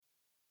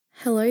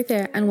Hello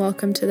there, and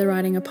welcome to The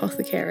Writing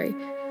Apothecary,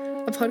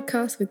 a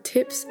podcast with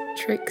tips,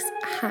 tricks,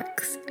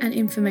 hacks, and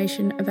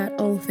information about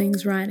all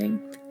things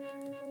writing.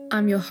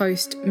 I'm your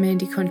host,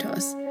 Mandy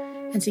Contos,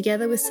 and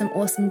together with some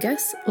awesome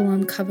guests, we'll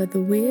uncover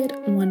the weird,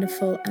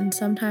 wonderful, and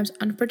sometimes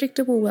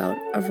unpredictable world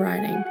of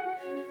writing.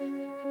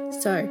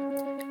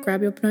 So,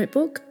 grab your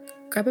notebook,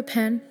 grab a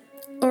pen,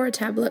 or a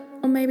tablet,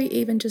 or maybe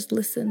even just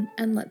listen,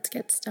 and let's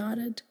get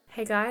started.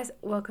 Hey guys,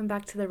 welcome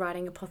back to The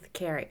Writing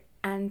Apothecary,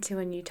 and to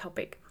a new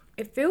topic.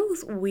 It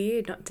feels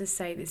weird not to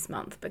say this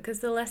month because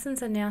the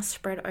lessons are now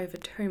spread over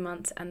 2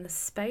 months and the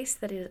space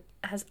that it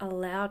has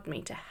allowed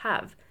me to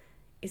have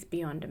is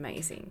beyond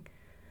amazing.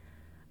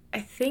 I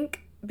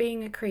think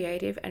being a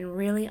creative and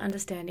really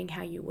understanding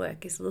how you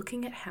work is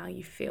looking at how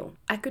you feel.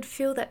 I could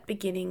feel that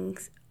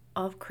beginnings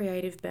of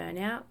creative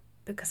burnout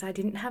because I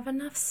didn't have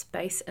enough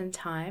space and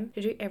time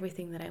to do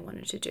everything that I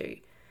wanted to do.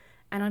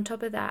 And on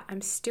top of that, I'm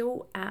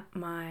still at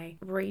my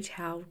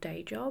retail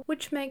day job,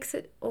 which makes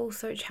it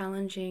also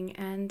challenging.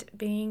 And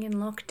being in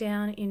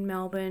lockdown in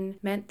Melbourne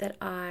meant that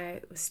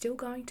I was still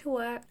going to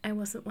work. I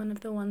wasn't one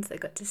of the ones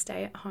that got to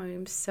stay at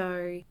home.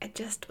 So it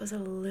just was a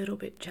little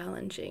bit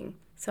challenging.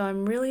 So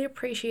I'm really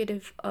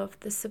appreciative of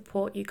the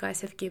support you guys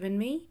have given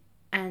me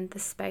and the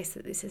space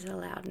that this has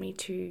allowed me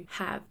to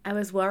have. I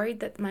was worried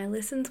that my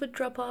listens would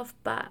drop off,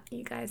 but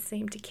you guys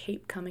seem to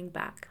keep coming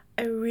back.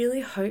 I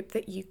really hope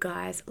that you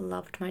guys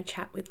loved my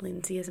chat with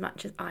Lindsay as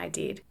much as I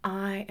did.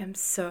 I am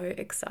so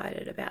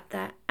excited about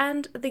that.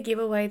 And the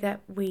giveaway that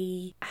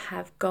we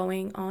have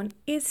going on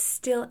is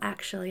still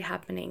actually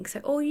happening. So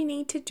all you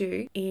need to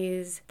do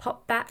is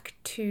pop back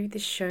to the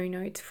show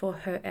notes for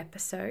her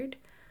episode,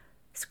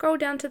 scroll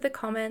down to the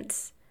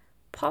comments,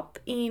 pop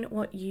in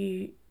what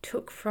you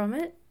took from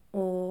it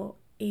or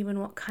even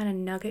what kind of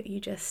nugget you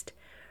just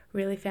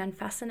really found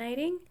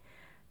fascinating,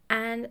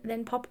 and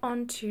then pop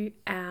onto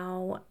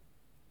our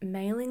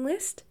mailing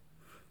list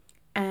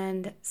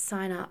and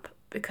sign up,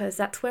 because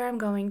that's where I'm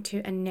going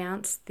to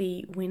announce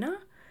the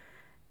winner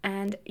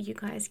and you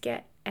guys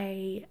get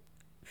a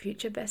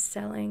future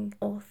best-selling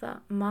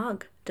author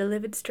mug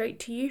delivered straight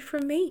to you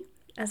from me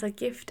as a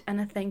gift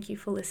and a thank you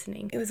for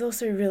listening. It was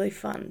also really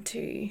fun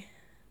to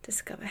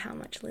discover how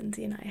much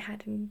Lindsay and I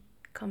had in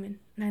common,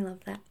 and I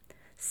love that.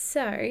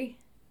 So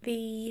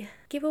the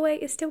giveaway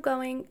is still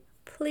going.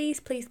 Please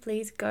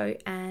go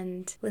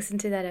and listen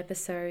to that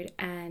episode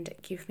and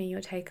give me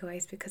your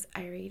takeaways, because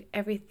I read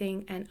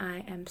everything and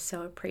I am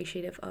so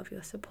appreciative of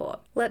your support.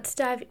 Let's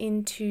dive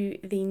into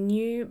the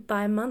new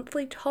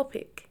bi-monthly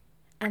topic,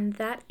 and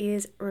that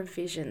is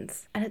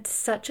revisions. And it's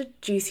such a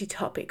juicy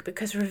topic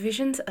because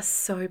revisions are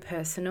so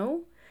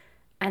personal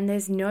and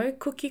there's no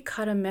cookie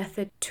cutter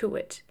method to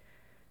it.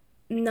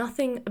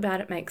 Nothing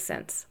about it makes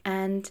sense.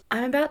 And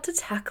I'm about to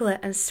tackle it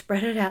and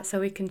spread it out so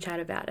we can chat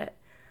about it.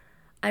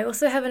 I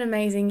also have an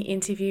amazing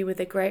interview with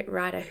a great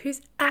writer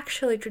who's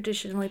actually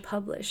traditionally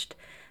published,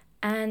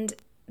 and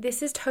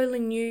this is totally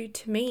new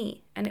to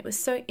me, and it was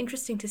so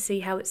interesting to see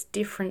how it's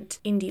different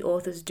indie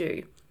authors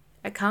do.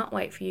 I can't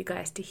wait for you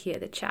guys to hear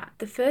the chat.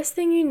 The first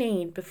thing you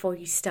need before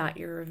you start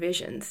your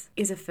revisions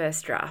is a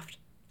first draft,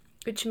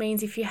 which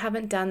means if you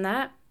haven't done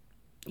that,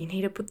 you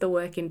need to put the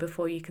work in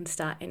before you can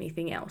start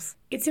anything else.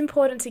 It's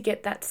important to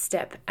get that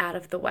step out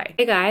of the way.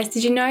 Hey guys,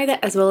 did you know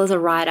that as well as a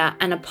writer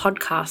and a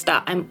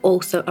podcaster, I'm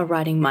also a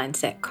writing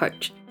mindset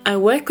coach? I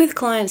work with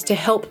clients to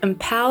help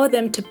empower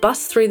them to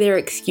bust through their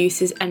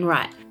excuses and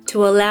write,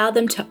 to allow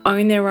them to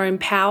own their own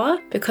power,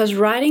 because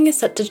writing is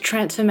such a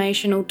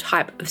transformational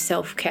type of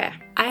self-care.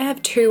 I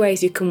have 2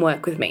 ways you can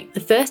work with me. The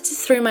first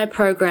is through my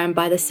program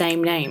by the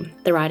same name,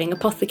 The Writing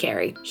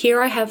Apothecary.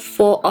 Here I have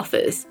 4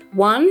 offers: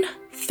 1,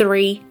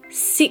 3,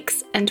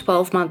 6 and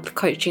 12-month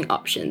coaching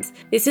options.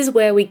 This is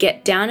where we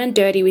get down and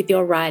dirty with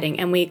your writing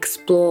and we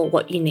explore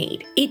what you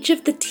need. Each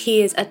of the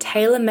tiers are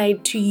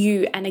tailor-made to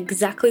you and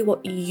exactly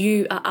what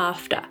you are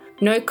after.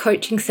 No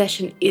coaching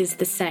session is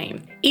the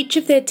same. Each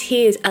of their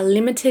tiers are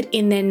limited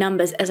in their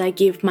numbers as I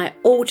give my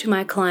all to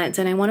my clients,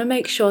 and I want to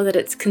make sure that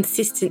it's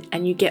consistent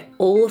and you get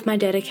all of my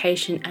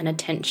dedication and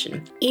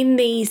attention. In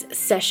these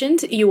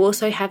sessions, you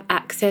also have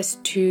access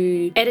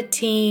to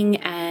editing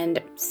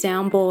and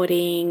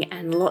soundboarding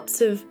and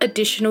lots of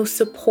additional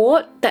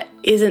support that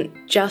isn't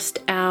just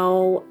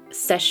our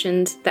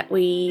sessions that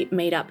we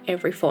meet up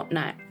every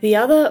fortnight. The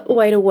other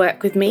way to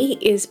work with me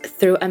is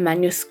through a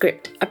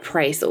manuscript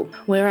appraisal,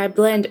 where I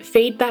blend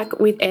feedback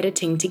with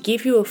editing to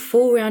give you a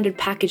full rounded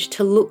package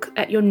to look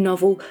at your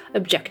novel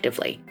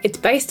objectively. It's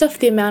based off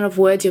the amount of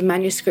words your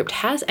manuscript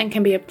has and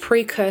can be a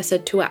precursor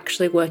to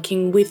actually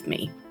working with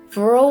me.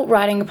 For all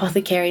Writing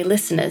Apothecary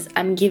listeners,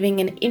 I'm giving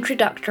an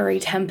introductory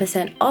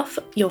 10% off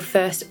your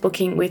first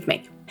booking with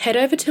me. Head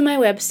over to my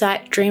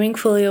website,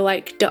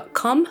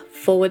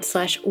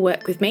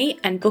 dreamingfullyawake.com/work with me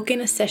and book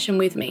in a session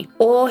with me.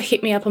 Or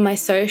hit me up on my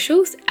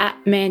socials at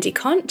Mandy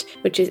Cont,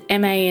 which is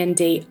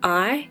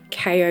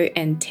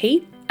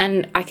MANDIKONT,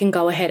 and I can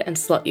go ahead and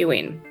slot you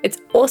in.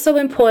 It's also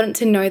important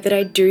to know that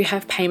I do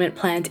have payment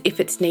plans if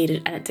it's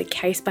needed, and it's a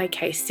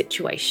case-by-case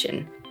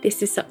situation.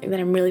 This is something that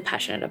I'm really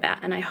passionate about,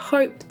 and I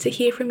hope to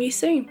hear from you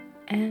soon.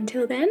 And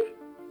until then,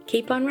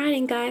 Keep on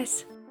writing,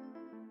 guys.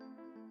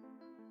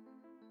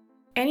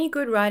 Any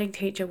good writing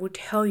teacher will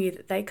tell you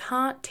that they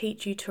can't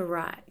teach you to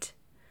write.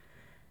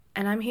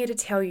 And I'm here to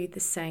tell you the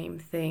same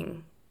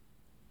thing.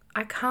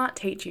 I can't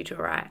teach you to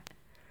write.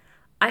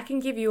 I can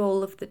give you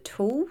all of the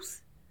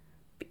tools,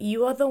 but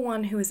you are the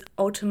one who is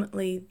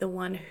ultimately the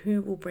one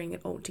who will bring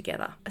it all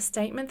together. A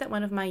statement that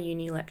one of my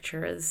uni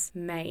lecturers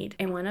made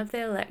in one of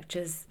their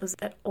lectures was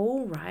that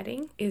all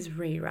writing is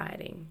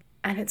rewriting.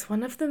 And it's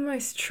one of the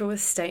most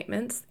truest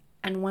statements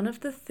and one of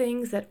the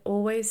things that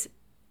always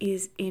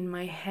is in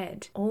my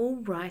head. All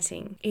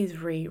writing is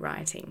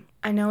rewriting.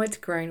 I know it's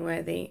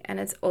groan-worthy and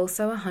it's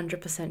also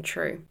 100%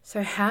 true.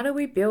 So how do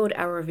we build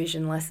our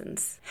revision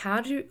lessons? How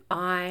do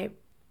I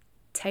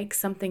take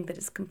something that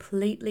is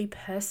completely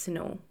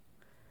personal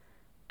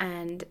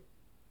and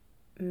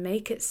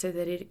make it so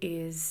that it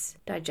is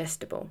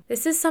digestible?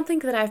 This is something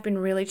that I've been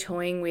really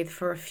toying with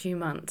for a few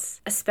months,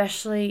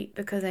 especially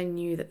because I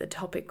knew that the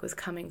topic was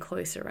coming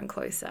closer and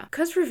closer.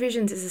 Because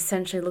revisions is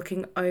essentially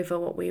looking over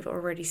what we've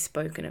already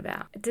spoken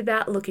about. It's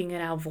about looking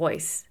at our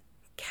voice,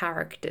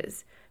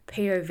 characters,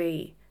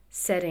 POV,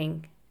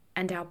 setting,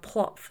 and our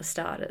plot for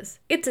starters.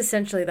 It's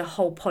essentially the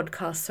whole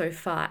podcast so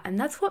far, and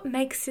that's what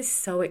makes this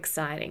so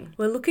exciting.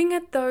 We're looking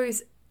at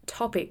those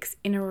topics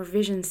in a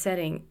revision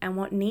setting and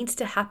what needs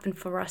to happen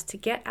for us to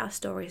get our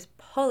stories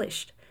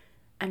polished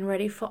and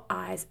ready for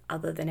eyes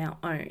other than our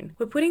own.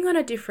 We're putting on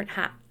a different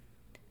hat,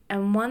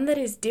 and one that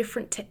is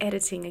different to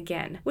editing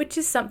again, which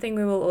is something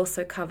we will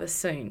also cover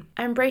soon.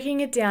 I'm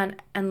breaking it down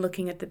and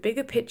looking at the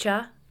bigger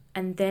picture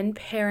and then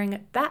paring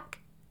it back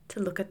to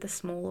look at the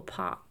smaller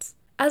parts.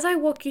 As I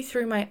walk you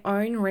through my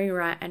own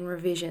rewrite and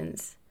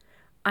revisions,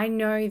 I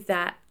know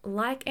that,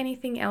 like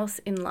anything else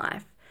in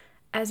life,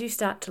 as you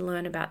start to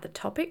learn about the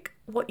topic,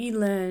 what you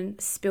learn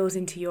spills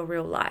into your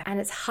real life, and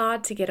it's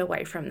hard to get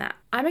away from that.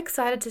 I'm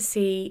excited to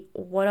see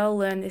what I'll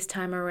learn this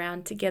time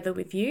around together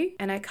with you,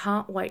 and I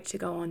can't wait to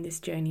go on this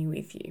journey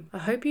with you. I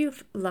hope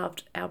you've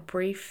loved our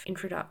brief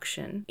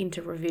introduction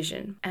into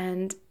revision,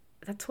 and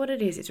that's what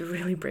it is. It's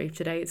really brief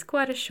today. It's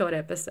quite a short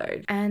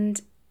episode,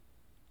 and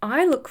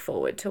I look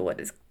forward to what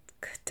is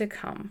to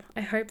come.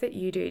 I hope that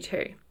you do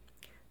too.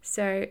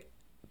 So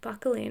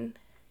buckle in.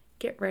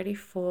 Get ready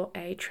for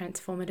a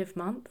transformative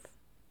month,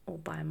 or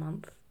by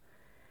month.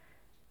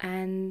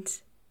 And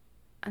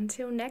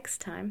until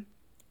next time,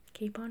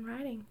 keep on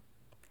writing.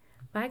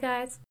 Bye,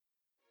 guys.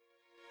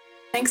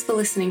 Thanks for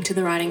listening to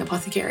the Writing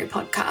Apothecary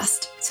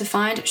podcast. To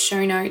find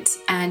show notes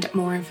and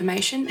more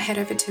information, head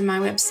over to my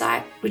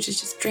website, which is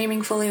just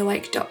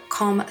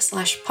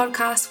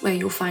dreamingfullyawake.com/podcast, where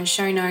you'll find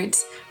show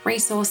notes,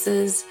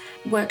 resources,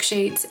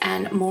 worksheets,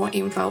 and more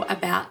info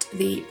about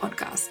the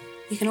podcast.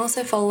 You can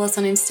also follow us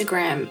on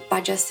Instagram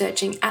by just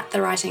searching at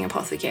The Writing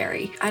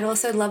Apothecary. I'd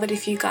also love it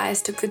if you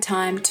guys took the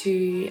time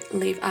to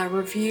leave a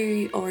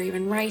review or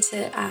even rate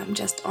it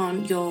just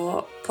on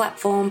your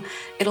platform.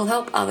 It'll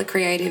help other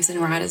creatives and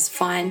writers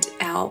find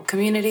our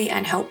community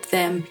and help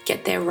them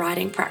get their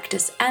writing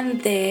practice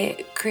and their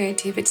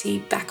creativity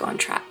back on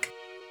track.